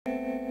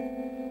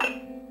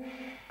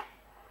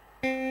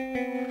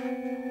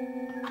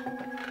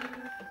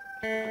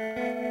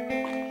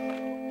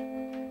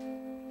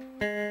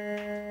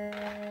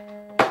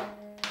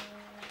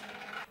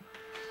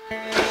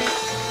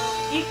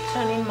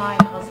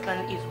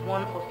husband is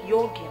one of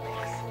your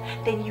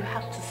gimmicks, then you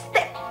have to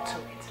step to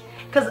it.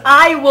 Because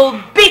I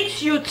will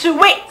beat you to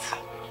it.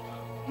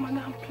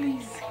 Madam,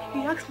 please.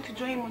 He asked me to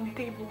join him on the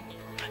table.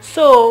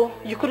 So,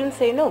 you couldn't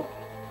say no.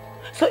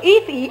 So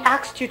if he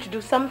asked you to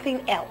do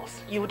something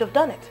else, you would have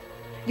done it.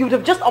 You would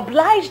have just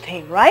obliged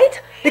him,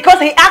 right? Because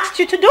he asked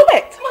you to do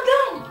it.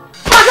 Madam!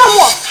 Madam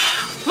what?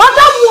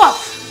 Madam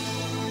what?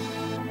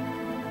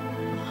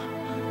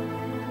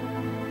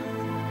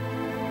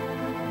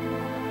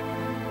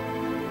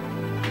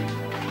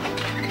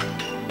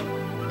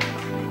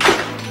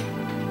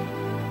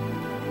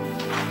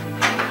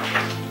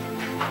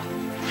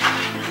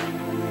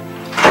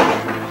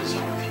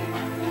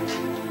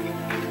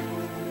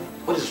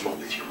 What is wrong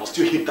with you? Must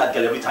you hit that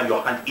girl every time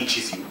your hand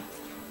itches you?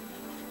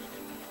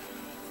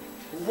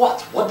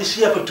 What? What did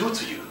she ever do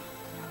to you?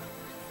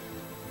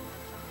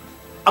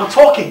 I'm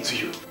talking to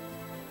you.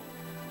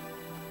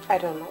 I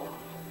don't know.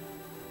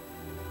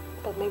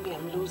 But maybe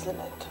I'm losing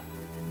it.